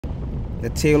The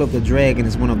tail of the dragon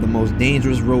is one of the most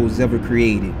dangerous roads ever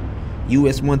created.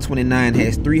 US 129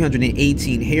 has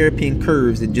 318 hairpin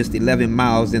curves in just 11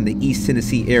 miles in the East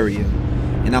Tennessee area,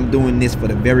 and I'm doing this for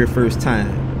the very first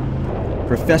time.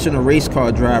 Professional race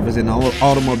car drivers and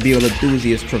automobile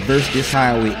enthusiasts traverse this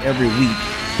highway every week,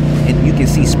 and you can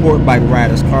see sport bike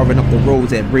riders carving up the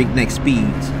roads at breakneck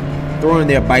speeds, throwing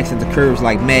their bikes into curves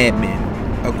like madmen.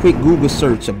 A quick Google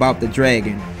search about the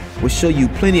dragon will show you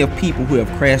plenty of people who have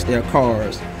crashed their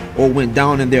cars or went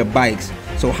down in their bikes.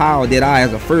 So how did I,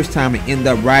 as a first timer, end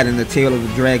up riding the tail of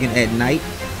the dragon at night?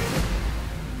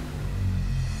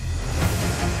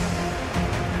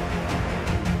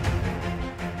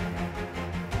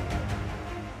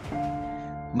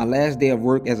 My last day of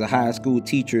work as a high school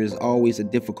teacher is always a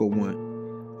difficult one.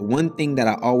 But one thing that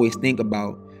I always think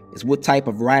about is what type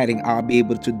of riding I'll be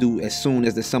able to do as soon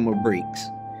as the summer breaks.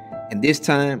 And this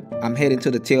time, I'm heading to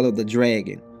the tail of the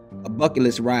dragon, a bucket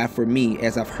list ride for me,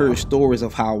 as I've heard stories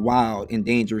of how wild and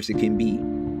dangerous it can be.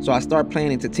 So I start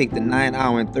planning to take the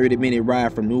 9-hour and 30-minute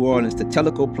ride from New Orleans to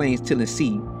Tellico Plains,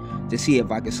 Tennessee, to see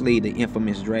if I can slay the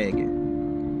infamous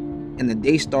dragon. And the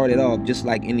day started off just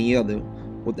like any other,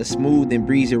 with a smooth and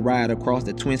breezy ride across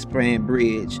the twin-span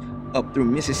bridge up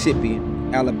through Mississippi,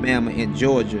 Alabama, and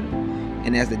Georgia.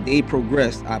 And as the day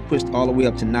progressed, I pushed all the way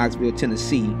up to Knoxville,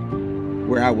 Tennessee,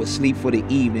 where I would sleep for the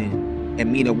evening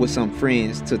and meet up with some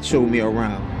friends to show me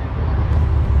around.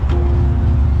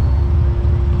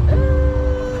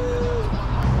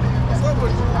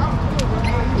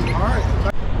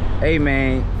 Hey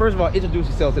man, first of all, introduce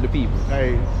yourself to the people.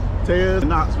 Hey, Ted,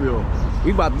 Knoxville.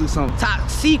 We about to do some top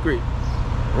secret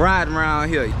riding around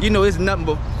here. You know, it's nothing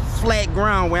but flat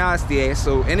ground where I stay at,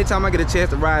 so anytime I get a chance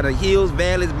to ride the hills,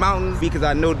 valleys, mountains, because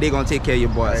I know they're gonna take care of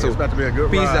your boy. Hey, so it's about to be a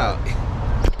good peace ride. out.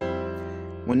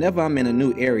 Whenever I'm in a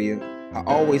new area, I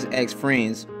always ask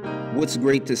friends what's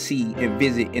great to see and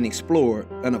visit and explore,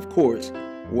 and of course,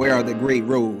 where are the great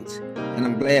roads? And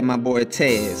I'm glad my boy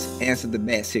Taz answered the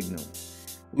bat signal.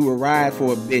 We will ride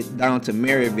for a bit down to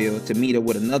Maryville to meet up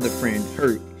with another friend,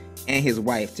 Hurt, and his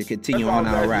wife to continue on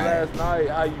our ride. Last night,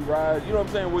 how you ride, you know what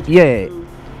I'm saying? What you Yeah. do.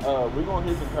 We're gonna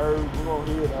hit some curves. We're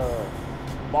gonna hit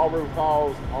Ball River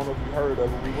Falls. I don't know if you heard of it.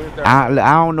 We went there.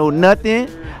 I don't know nothing.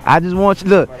 I just want you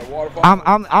look.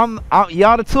 I'm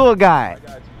y'all the tour guide.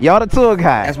 Y'all the tour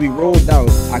guide. As we rolled out,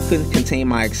 I couldn't contain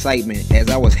my excitement as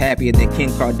I was happier than Kim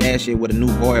Kardashian with a new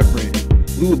boyfriend.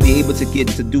 We would be able to get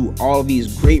to do all of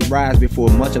these great rides before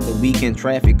much of the weekend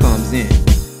traffic comes in.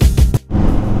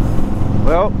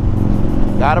 Well,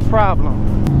 got a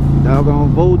problem. Doggone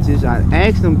voltage. I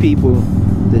asked them people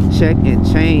to check and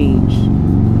change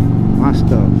my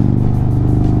stuff.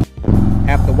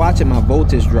 After watching my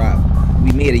voltage drop,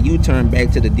 we made a U-turn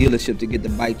back to the dealership to get the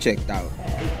bike checked out.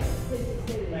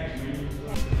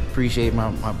 Appreciate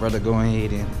my brother going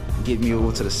ahead and get me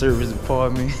over to the service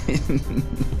department.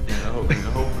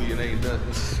 Hopefully it ain't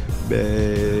nothing.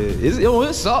 Man,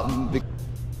 it's something.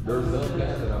 There's nothing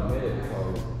that I'm mad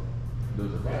because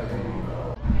there's a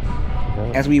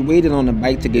bad. As we waited on the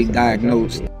bike to get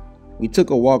diagnosed, we took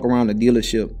a walk around the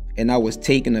dealership, and I was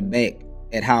taken aback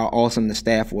at how awesome the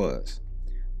staff was.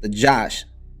 The Josh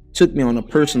took me on a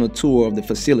personal tour of the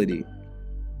facility.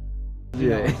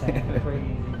 Yeah.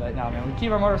 But no, man, we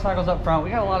keep our motorcycles up front. We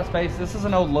got a lot of space. This is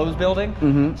an old Lowe's building,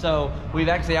 so we've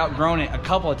actually outgrown it a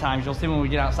couple of times. You'll see when we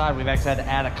get outside, we've actually had to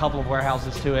add a couple of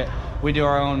warehouses to it. We do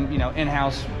our own,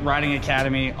 in-house riding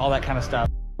academy, all that kind of stuff.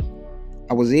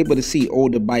 I was able to see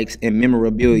older bikes and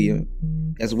memorabilia,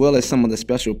 as well as some of the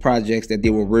special projects that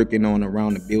they were working on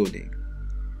around the building.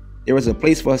 There was a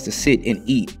place for us to sit and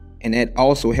eat, and that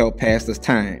also helped pass us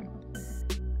time.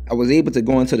 I was able to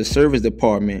go into the service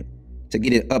department to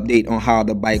get an update on how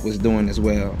the bike was doing as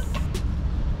well.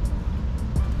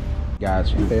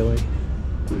 Got you. Failing.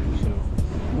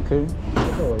 Okay. I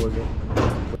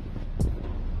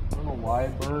don't know why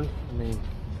it burned. I mean,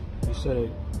 you said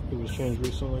it was changed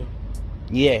recently.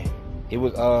 Yeah, it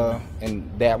was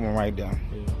and that one right there.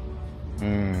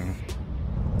 Yeah.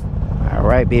 All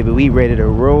right, baby, we ready to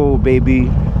roll,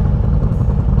 baby.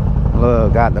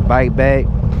 Look, got the bike back,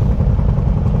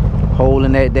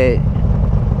 holding at that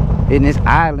in this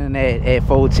island at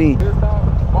 14. This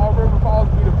time, Ball River Falls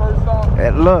will be the first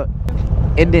stop. Look,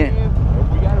 it didn't. If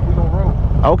we got it, we gonna roll.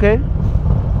 Okay.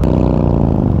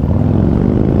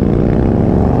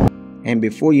 And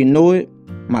before you know it,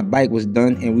 my bike was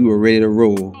done and we were ready to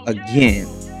roll again.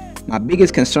 My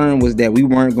biggest concern was that we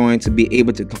weren't going to be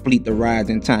able to complete the rides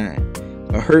in time,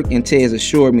 but Herc and Tez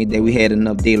assured me that we had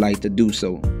enough daylight to do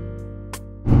so.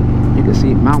 You can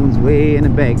see mountains way in the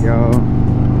back, y'all.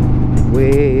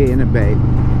 Way in the back.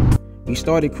 We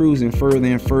started cruising further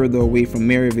and further away from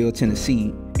Maryville,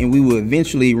 Tennessee, and we would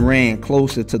eventually ran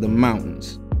closer to the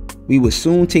mountains. We would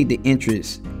soon take the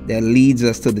entrance that leads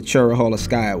us to the Cherryhalla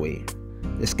Skyway.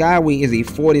 The Skyway is a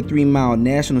 43-mile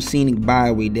national scenic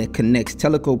byway that connects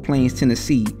Tellico Plains,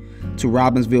 Tennessee to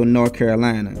Robbinsville, North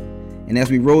Carolina. And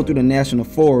as we rode through the national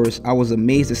forest, I was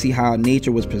amazed to see how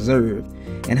nature was preserved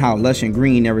and how lush and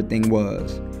green everything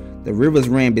was. The rivers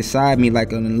ran beside me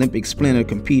like an Olympic splinter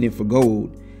competing for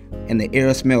gold, and the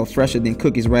air smelled fresher than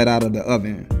cookies right out of the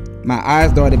oven. My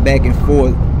eyes darted back and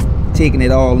forth, taking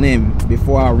it all in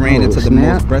before I ran into the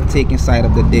most breathtaking sight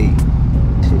of the day.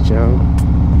 Shit, y'all.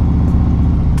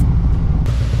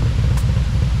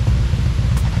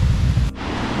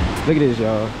 Look at this,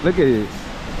 y'all. Look at this.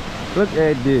 Look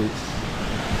at this.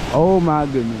 Oh my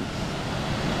goodness.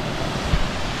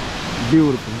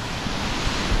 Beautiful.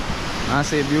 When I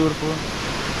say beautiful,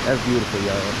 that's beautiful,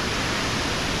 y'all.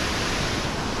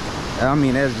 I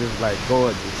mean, that's just like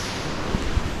gorgeous.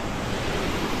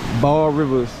 Ball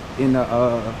Rivers in the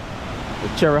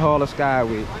Cherryhalla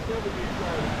Skyway.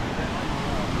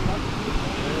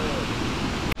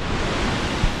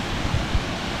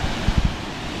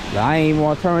 I ain't even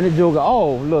want to turn this joker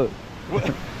off. Look.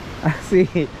 I see,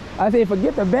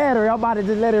 forget the battery. I'm about to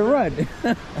just let it run. When we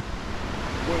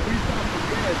stop for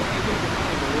gas, I ain't looking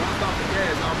mine, but when I stop for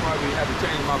gas, I'll probably have to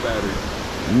change my battery.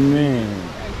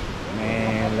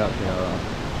 Man, look, y'all.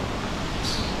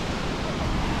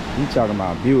 You talking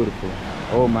about beautiful.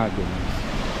 Oh my goodness.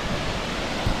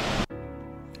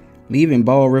 Leaving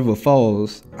Ball River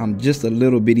Falls, I'm just a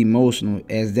little bit emotional,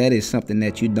 as that is something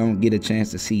that you don't get a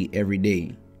chance to see every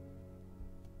day.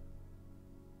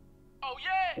 Oh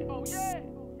yeah! Oh yeah!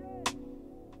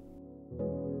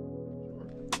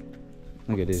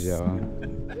 Look at this, y'all.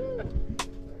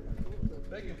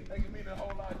 They can mean a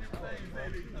whole lot of different things,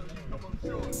 baby. Come on the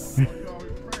show. You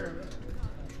always prayer.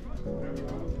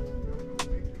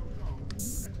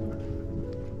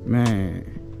 Man.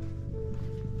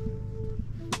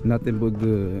 Nothing but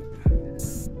good.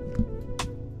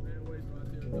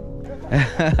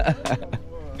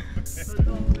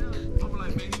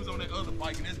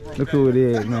 Look who it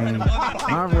is, man.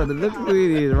 My brother, look who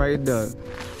it is right there.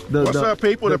 What's up,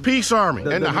 people? The Peace Army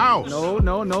in the house. No.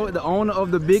 The owner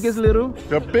of the biggest little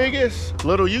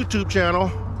YouTube channel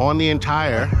on the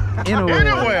entire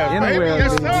Interwebs, baby.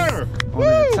 Yes, sir. On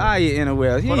the entire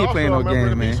Interwebs. He ain't playing no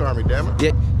games, man. Peace Army, damn it.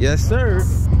 Yeah, yes, sir.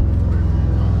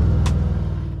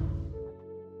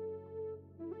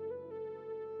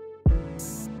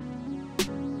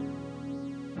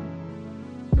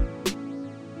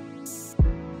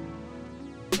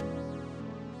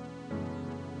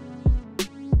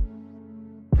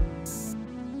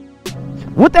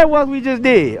 What that was we just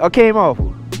did or came off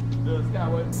of? The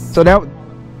Skyway. So that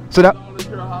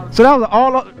was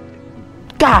all of,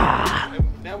 God.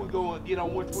 Now we go and get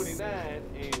on 129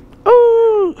 and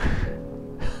Ooh.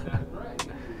 that's right.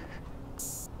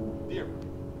 Different.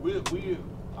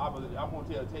 I'm gonna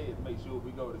tell Ted to make sure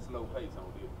we go at a slow pace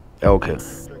on this. Okay.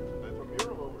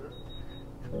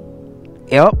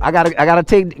 Yep, I gotta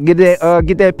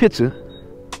get that picture.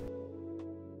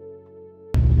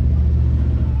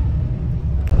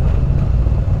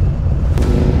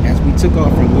 We took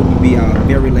off from what would be our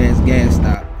very last gas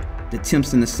stop. The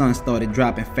temps in the sun started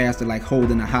dropping faster, like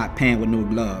holding a hot pan with no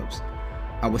gloves.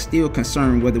 I was still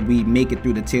concerned whether we'd make it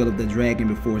through the tail of the dragon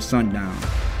before sundown.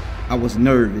 I was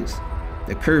nervous.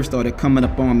 The curve started coming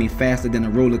up on me faster than a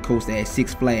roller coaster at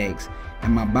Six Flags,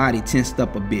 and my body tensed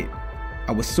up a bit.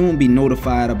 I would soon be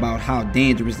notified about how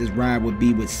dangerous this ride would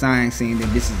be, with signs saying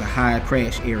that this is a high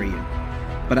crash area.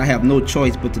 But I have no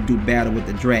choice but to do battle with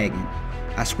the dragon.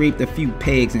 I scraped a few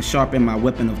pegs and sharpened my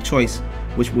weapon of choice,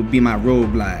 which would be my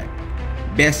road glide.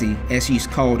 Bessie, as she's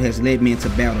called, has led me into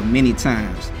battle many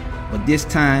times, but this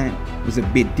time was a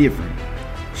bit different.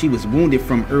 She was wounded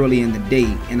from early in the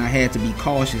day, and I had to be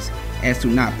cautious as to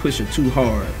not push her too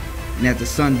hard. And as the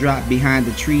sun dropped behind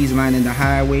the trees lining the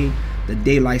highway, the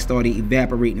daylight started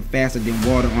evaporating faster than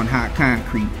water on hot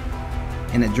concrete.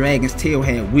 And the dragon's tail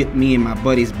had whipped me and my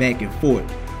buddies back and forth,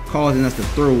 causing us to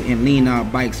throw and lean our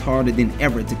bikes harder than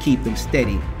ever to keep them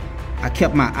steady. I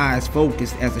kept my eyes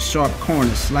focused as the sharp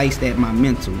corners sliced at my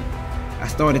mental. I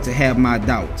started to have my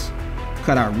doubts.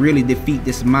 Could I really defeat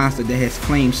this monster that has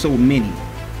claimed so many?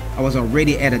 I was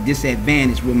already at a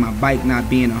disadvantage with my bike not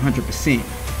being 100%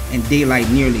 and daylight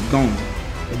nearly gone.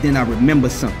 But then I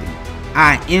remembered something.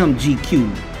 I am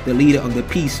GQ, the leader of the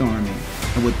Peace Army.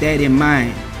 And with that in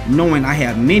mind, knowing I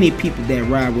have many people that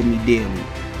ride with me daily,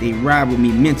 they ride with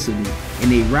me mentally,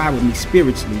 and they ride with me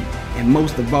spiritually, and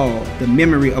most of all, the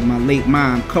memory of my late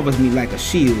mom covers me like a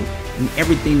shield and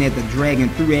everything that the dragon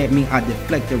threw at me, I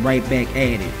deflected right back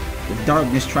at it. The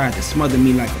darkness tried to smother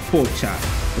me like a pork chop,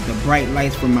 but the bright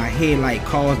lights from my headlight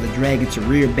caused the dragon to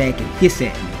rear back and hiss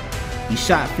at me. He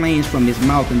shot flames from his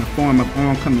mouth in the form of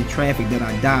oncoming traffic that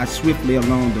I dodged swiftly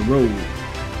along the road.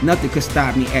 Nothing could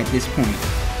stop me at this point.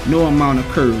 No amount of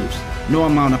curves, no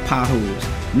amount of potholes,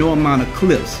 no amount of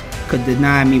cliffs could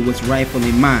deny me what's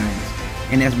rightfully mine.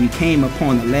 And as we came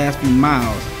upon the last few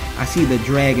miles, I see the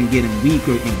dragon getting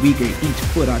weaker and weaker each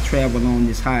foot I travel on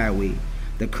this highway.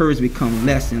 The curves become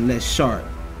less and less sharp.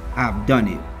 I've done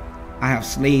it. I have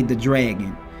slayed the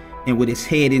dragon, and with its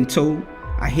head in tow,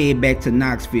 I head back to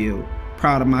Knoxville,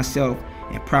 proud of myself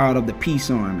and proud of the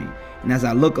Peace Army. And as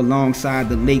I look alongside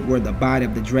the lake where the body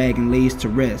of the dragon lays to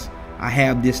rest, I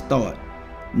have this thought: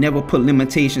 never put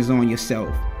limitations on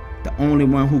yourself. The only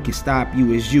one who can stop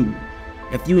you is you.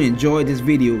 If you enjoyed this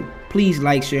video, please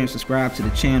like, share, and subscribe to the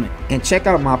channel. And check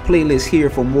out my playlist here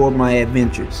for more of my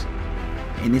adventures.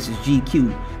 And this is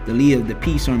GQ, the leader of the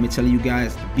Peace Army, telling you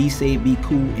guys to be safe, be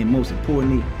cool, and most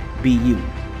importantly, be you.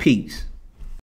 Peace.